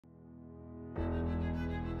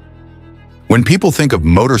When people think of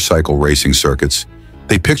motorcycle racing circuits,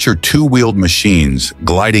 they picture two-wheeled machines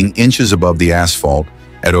gliding inches above the asphalt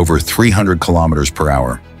at over 300 kilometers per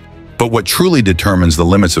hour. But what truly determines the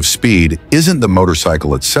limits of speed isn't the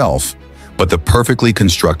motorcycle itself, but the perfectly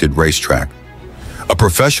constructed racetrack. A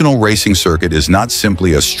professional racing circuit is not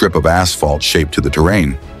simply a strip of asphalt shaped to the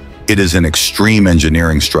terrain. It is an extreme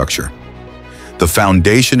engineering structure. The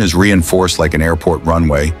foundation is reinforced like an airport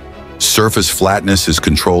runway, surface flatness is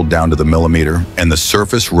controlled down to the millimeter, and the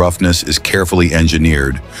surface roughness is carefully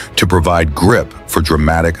engineered to provide grip for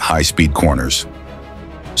dramatic high-speed corners.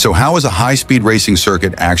 So how is a high-speed racing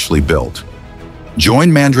circuit actually built?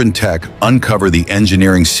 Join Mandarin Tech uncover the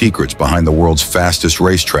engineering secrets behind the world's fastest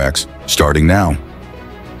racetracks, starting now.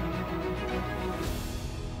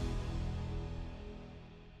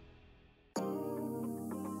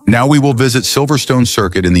 Now we will visit Silverstone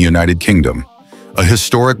Circuit in the United Kingdom, a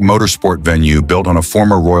historic motorsport venue built on a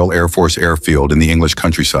former Royal Air Force airfield in the English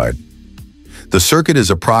countryside. The circuit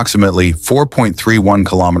is approximately 4.31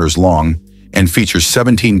 kilometers long and features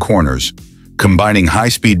 17 corners, combining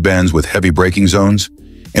high-speed bends with heavy braking zones,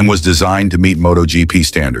 and was designed to meet MotoGP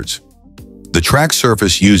standards. The track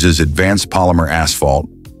surface uses advanced polymer asphalt,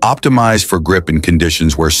 optimized for grip in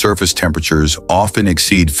conditions where surface temperatures often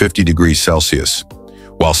exceed 50 degrees Celsius,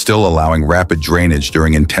 while still allowing rapid drainage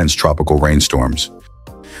during intense tropical rainstorms.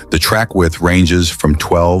 The track width ranges from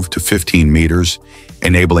 12 to 15 meters,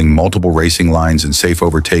 enabling multiple racing lines and safe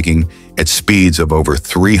overtaking at speeds of over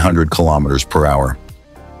 300 kilometers per hour.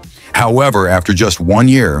 However, after just 1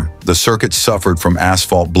 year, the circuit suffered from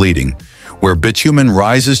asphalt bleeding, where bitumen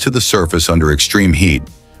rises to the surface under extreme heat,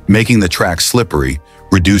 making the track slippery,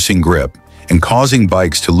 reducing grip, and causing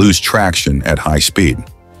bikes to lose traction at high speed.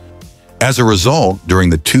 As a result,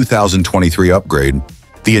 during the 2023 upgrade,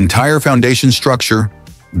 the entire foundation structure,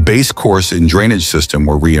 base course and drainage system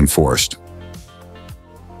were reinforced.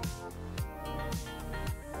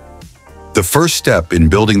 The first step in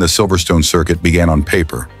building the Silverstone circuit began on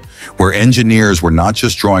paper, where engineers were not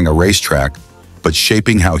just drawing a racetrack, but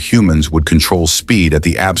shaping how humans would control speed at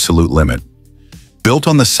the absolute limit. Built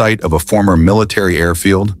on the site of a former military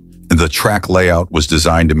airfield, the track layout was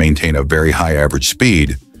designed to maintain a very high average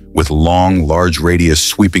speed, with long, large radius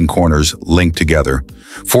sweeping corners linked together,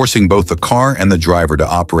 forcing both the car and the driver to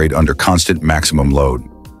operate under constant maximum load.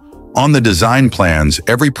 On the design plans,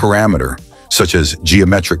 every parameter, such as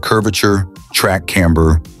geometric curvature, track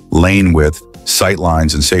camber, lane width, sight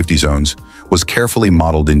lines, and safety zones, was carefully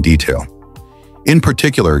modeled in detail. In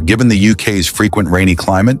particular, given the UK's frequent rainy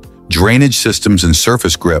climate, drainage systems and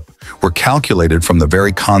surface grip were calculated from the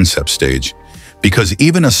very concept stage, because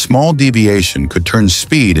even a small deviation could turn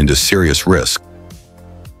speed into serious risk.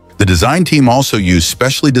 The design team also used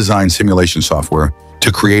specially designed simulation software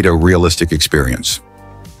to create a realistic experience.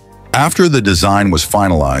 After the design was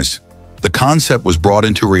finalized, the concept was brought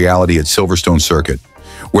into reality at Silverstone Circuit,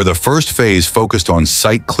 where the first phase focused on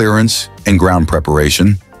site clearance and ground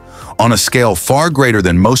preparation, on a scale far greater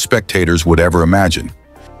than most spectators would ever imagine.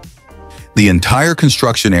 The entire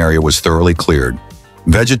construction area was thoroughly cleared.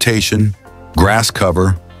 Vegetation, grass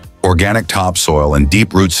cover, organic topsoil, and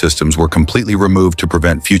deep root systems were completely removed to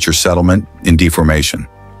prevent future settlement and deformation.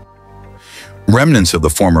 Remnants of the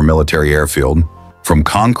former military airfield, from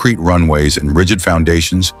concrete runways and rigid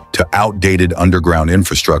foundations to outdated underground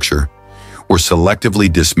infrastructure, were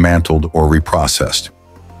selectively dismantled or reprocessed.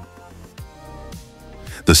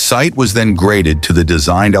 The site was then graded to the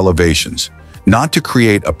designed elevations, not to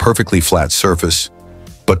create a perfectly flat surface,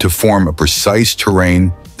 but to form a precise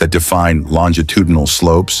terrain that defined longitudinal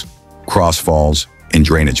slopes, crossfalls, and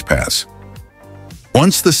drainage paths.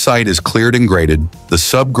 Once the site is cleared and graded, the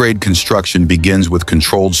subgrade construction begins with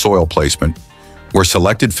controlled soil placement, where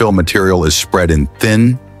selected fill material is spread in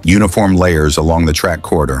thin, uniform layers along the track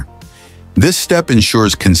corridor. This step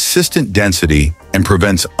ensures consistent density and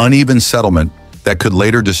prevents uneven settlement that could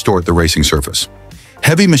later distort the racing surface.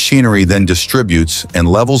 Heavy machinery then distributes and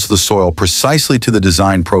levels the soil precisely to the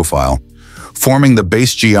design profile, forming the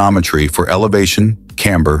base geometry for elevation,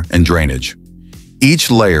 camber, and drainage.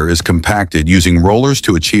 Each layer is compacted using rollers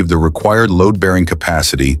to achieve the required load-bearing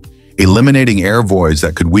capacity, eliminating air voids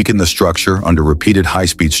that could weaken the structure under repeated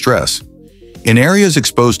high-speed stress. In areas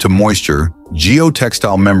exposed to moisture,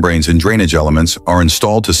 geotextile membranes and drainage elements are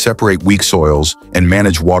installed to separate weak soils and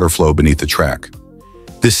manage water flow beneath the track.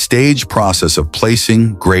 This staged process of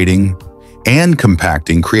placing, grading, and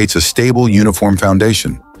compacting creates a stable, uniform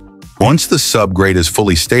foundation. Once the subgrade is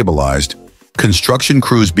fully stabilized, construction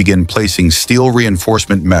crews begin placing steel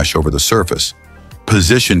reinforcement mesh over the surface,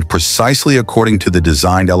 positioned precisely according to the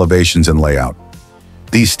designed elevations and layout.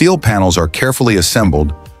 These steel panels are carefully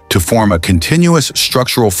assembled to form a continuous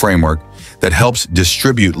structural framework that helps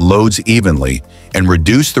distribute loads evenly and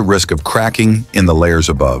reduce the risk of cracking in the layers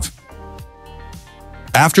above.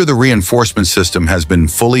 After the reinforcement system has been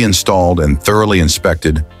fully installed and thoroughly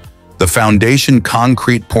inspected, the foundation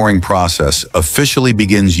concrete pouring process officially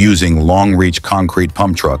begins using long-reach concrete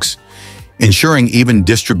pump trucks, ensuring even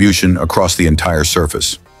distribution across the entire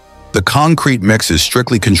surface. The concrete mix is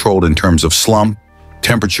strictly controlled in terms of slump,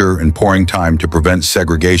 temperature, and pouring time to prevent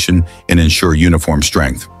segregation and ensure uniform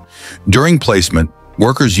strength. During placement,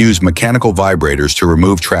 workers use mechanical vibrators to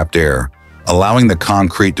remove trapped air, allowing the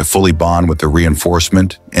concrete to fully bond with the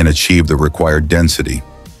reinforcement and achieve the required density.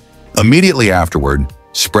 Immediately afterward,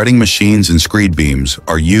 spreading machines and screed beams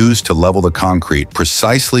are used to level the concrete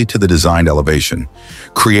precisely to the designed elevation,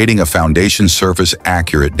 creating a foundation surface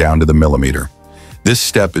accurate down to the millimeter. This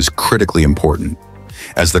step is critically important,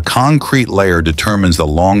 as the concrete layer determines the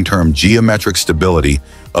long-term geometric stability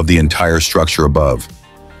of the entire structure above.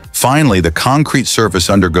 Finally, the concrete surface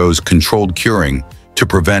undergoes controlled curing to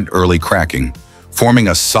prevent early cracking, forming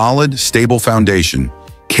a solid, stable foundation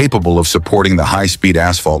capable of supporting the high-speed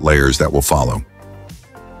asphalt layers that will follow.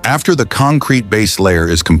 After the concrete base layer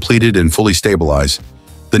is completed and fully stabilized,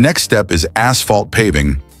 the next step is asphalt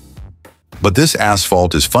paving, but this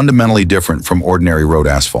asphalt is fundamentally different from ordinary road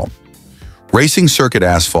asphalt. Racing circuit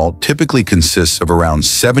asphalt typically consists of around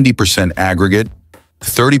 70% aggregate,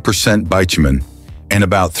 30% bitumen, and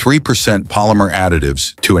about 3% polymer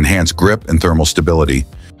additives to enhance grip and thermal stability,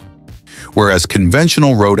 whereas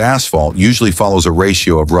conventional road asphalt usually follows a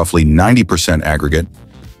ratio of roughly 90% aggregate,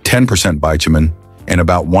 10% bitumen, and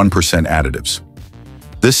about 1% additives.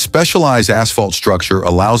 This specialized asphalt structure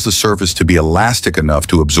allows the surface to be elastic enough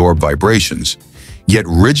to absorb vibrations, yet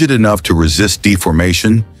rigid enough to resist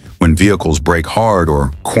deformation when vehicles brake hard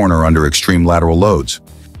or corner under extreme lateral loads.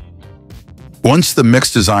 Once the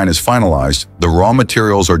mix design is finalized, the raw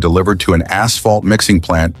materials are delivered to an asphalt mixing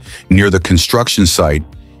plant near the construction site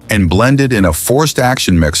and blended in a forced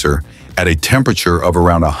action mixer at a temperature of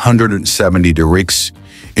around 170 degrees,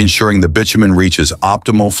 ensuring the bitumen reaches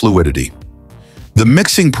optimal fluidity. The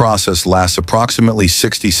mixing process lasts approximately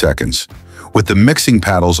 60 seconds, with the mixing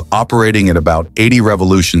paddles operating at about 80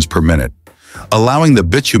 revolutions per minute, allowing the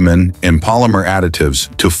bitumen and polymer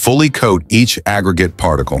additives to fully coat each aggregate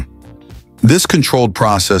particle. This controlled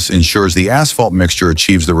process ensures the asphalt mixture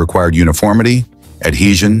achieves the required uniformity,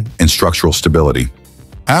 adhesion, and structural stability.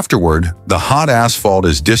 Afterward, the hot asphalt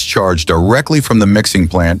is discharged directly from the mixing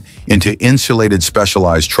plant into insulated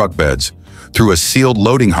specialized truck beds through a sealed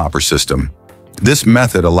loading hopper system. This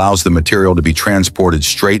method allows the material to be transported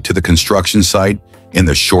straight to the construction site in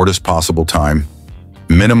the shortest possible time,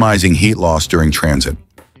 minimizing heat loss during transit.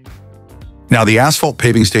 Now the asphalt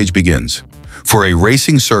paving stage begins. For a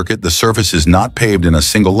racing circuit, the surface is not paved in a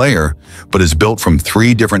single layer, but is built from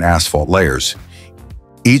 3 different asphalt layers,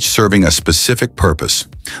 each serving a specific purpose,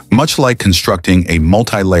 much like constructing a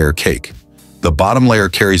multi-layer cake. The bottom layer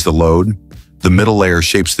carries the load, the middle layer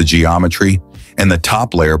shapes the geometry, and the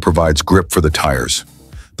top layer provides grip for the tires.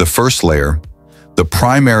 The first layer, the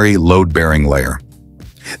primary load-bearing layer.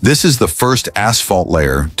 This is the first asphalt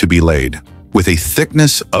layer to be laid, with a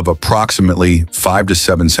thickness of approximately 5 to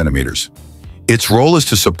 7 centimeters. Its role is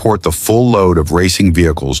to support the full load of racing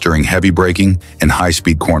vehicles during heavy braking and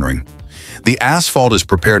high-speed cornering. The asphalt is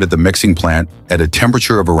prepared at the mixing plant at a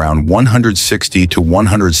temperature of around 160 to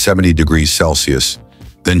 170 degrees Celsius,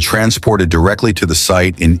 then transported directly to the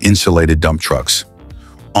site in insulated dump trucks.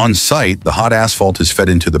 On site, the hot asphalt is fed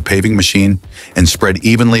into the paving machine and spread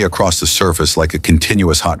evenly across the surface like a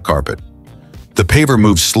continuous hot carpet. The paver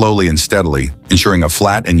moves slowly and steadily, ensuring a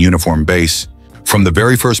flat and uniform base from the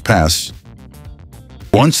very first pass.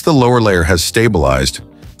 Once the lower layer has stabilized,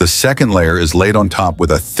 the second layer is laid on top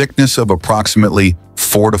with a thickness of approximately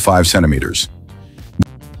 4 to 5 centimeters.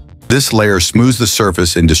 This layer smooths the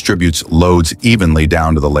surface and distributes loads evenly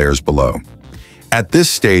down to the layers below. At this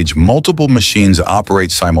stage, multiple machines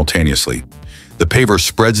operate simultaneously. The paver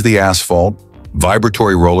spreads the asphalt,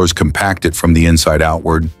 vibratory rollers compact it from the inside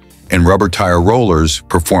outward, and rubber tire rollers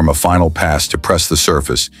perform a final pass to press the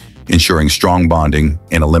surface, ensuring strong bonding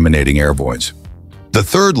and eliminating air voids. The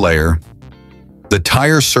third layer, the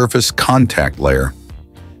tire surface contact layer.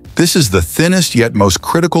 This is the thinnest yet most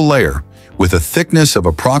critical layer, with a thickness of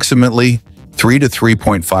approximately 3 to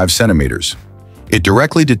 3.5 centimeters. It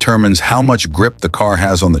directly determines how much grip the car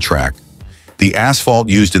has on the track. The asphalt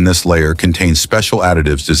used in this layer contains special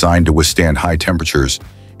additives designed to withstand high temperatures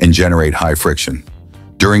and generate high friction.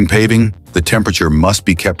 During paving, the temperature must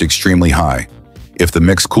be kept extremely high. If the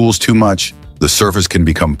mix cools too much, the surface can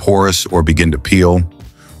become porous or begin to peel.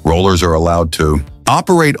 Rollers are allowed to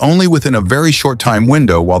Operate only within a very short time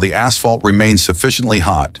window while the asphalt remains sufficiently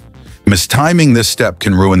hot. Mistiming this step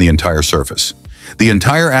can ruin the entire surface. The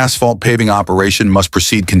entire asphalt paving operation must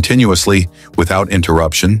proceed continuously without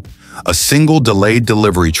interruption. A single delayed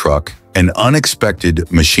delivery truck, an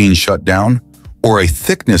unexpected machine shutdown, or a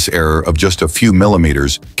thickness error of just a few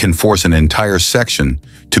millimeters can force an entire section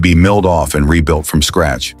to be milled off and rebuilt from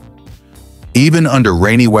scratch. Even under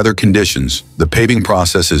rainy weather conditions, the paving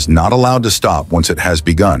process is not allowed to stop once it has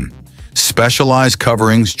begun. Specialized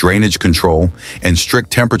coverings, drainage control, and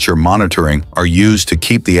strict temperature monitoring are used to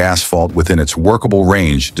keep the asphalt within its workable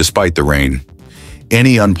range despite the rain.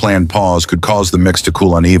 Any unplanned pause could cause the mix to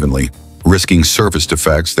cool unevenly, risking surface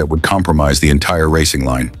defects that would compromise the entire racing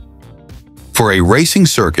line. For a racing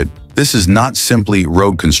circuit, this is not simply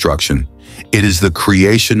road construction. It is the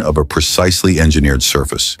creation of a precisely engineered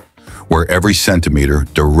surface, where every centimeter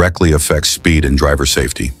directly affects speed and driver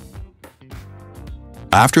safety.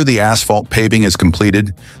 After the asphalt paving is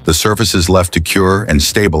completed, the surface is left to cure and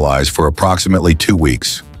stabilize for approximately 2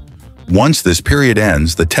 weeks. Once this period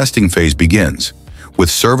ends, the testing phase begins, with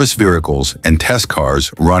service vehicles and test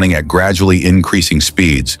cars running at gradually increasing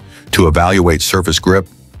speeds to evaluate surface grip,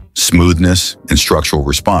 smoothness, and structural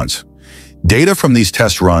response. Data from these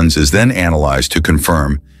test runs is then analyzed to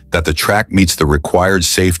confirm that the track meets the required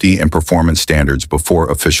safety and performance standards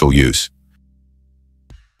before official use.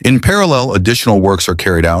 In parallel, additional works are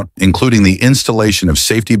carried out, including the installation of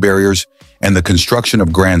safety barriers and the construction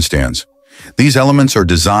of grandstands. These elements are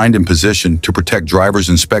designed and positioned to protect drivers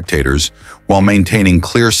and spectators while maintaining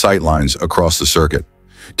clear sight lines across the circuit.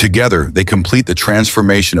 Together, they complete the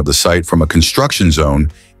transformation of the site from a construction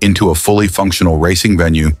zone into a fully functional racing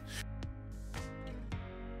venue.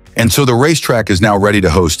 And so the racetrack is now ready to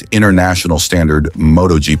host international standard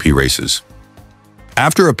MotoGP races.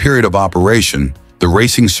 After a period of operation, the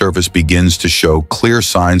racing surface begins to show clear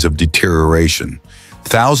signs of deterioration.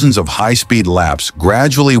 Thousands of high-speed laps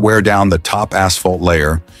gradually wear down the top asphalt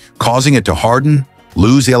layer, causing it to harden,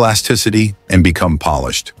 lose elasticity, and become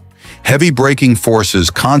polished. Heavy braking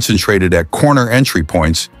forces concentrated at corner entry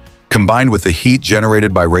points, combined with the heat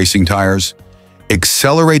generated by racing tires,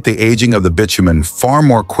 accelerate the aging of the bitumen far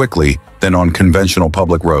more quickly than on conventional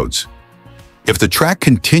public roads. If the track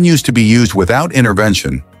continues to be used without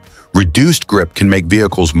intervention, reduced grip can make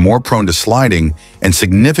vehicles more prone to sliding and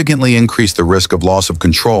significantly increase the risk of loss of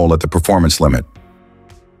control at the performance limit.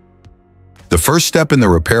 The first step in the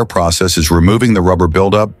repair process is removing the rubber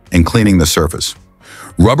buildup and cleaning the surface.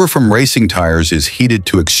 Rubber from racing tires is heated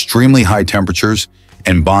to extremely high temperatures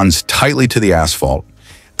and bonds tightly to the asphalt,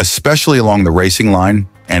 especially along the racing line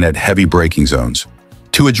and at heavy braking zones.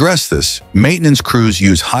 To address this, maintenance crews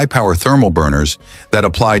use high-power thermal burners that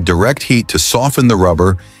apply direct heat to soften the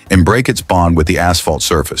rubber and break its bond with the asphalt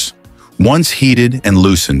surface. Once heated and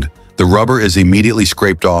loosened, the rubber is immediately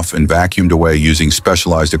scraped off and vacuumed away using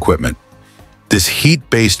specialized equipment. This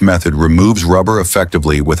heat-based method removes rubber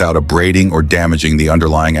effectively without abrading or damaging the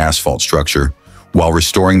underlying asphalt structure, while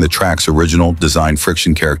restoring the track's original design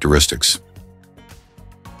friction characteristics.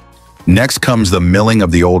 Next comes the milling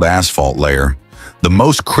of the old asphalt layer, the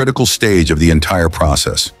most critical stage of the entire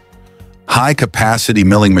process. High-capacity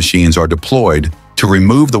milling machines are deployed to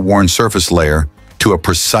remove the worn surface layer to a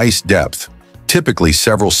precise depth, typically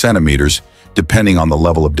several centimeters, depending on the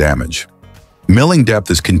level of damage. Milling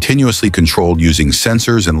depth is continuously controlled using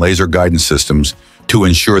sensors and laser guidance systems to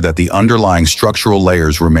ensure that the underlying structural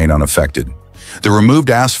layers remain unaffected. The removed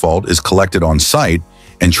asphalt is collected on site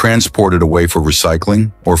and transported away for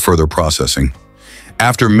recycling or further processing.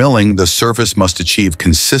 After milling, the surface must achieve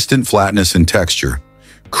consistent flatness and texture,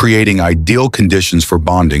 creating ideal conditions for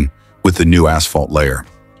bonding with the new asphalt layer.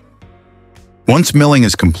 Once milling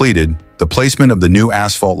is completed, the placement of the new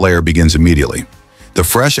asphalt layer begins immediately. The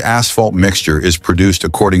fresh asphalt mixture is produced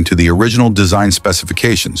according to the original design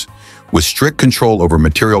specifications, with strict control over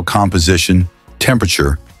material composition,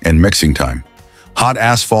 temperature, and mixing time. Hot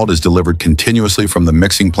asphalt is delivered continuously from the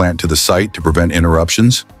mixing plant to the site to prevent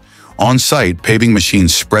interruptions. On-site, paving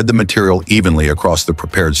machines spread the material evenly across the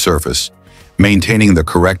prepared surface, maintaining the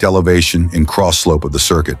correct elevation and cross-slope of the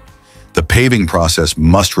circuit. The paving process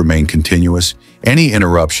must remain continuous. Any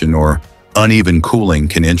interruption or uneven cooling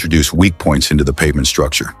can introduce weak points into the pavement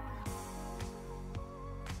structure.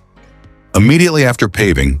 Immediately after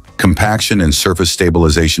paving, compaction and surface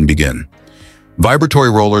stabilization begin. Vibratory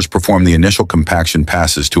rollers perform the initial compaction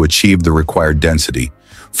passes to achieve the required density,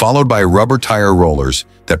 followed by rubber tire rollers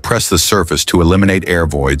that press the surface to eliminate air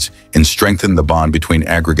voids and strengthen the bond between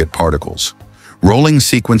aggregate particles. Rolling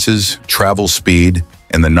sequences, travel speed,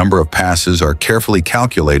 and the number of passes are carefully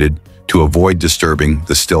calculated to avoid disturbing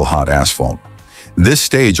the still hot asphalt. This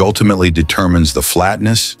stage ultimately determines the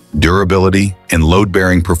flatness, durability, and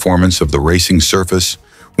load-bearing performance of the racing surface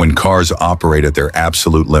when cars operate at their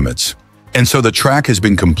absolute limits. And so the track has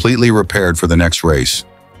been completely repaired for the next race.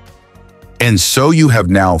 And so you have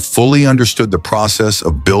now fully understood the process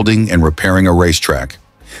of building and repairing a racetrack.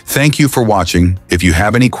 Thank you for watching. If you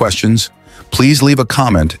have any questions, please leave a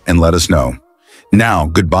comment and let us know. Now,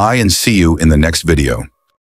 goodbye and see you in the next video.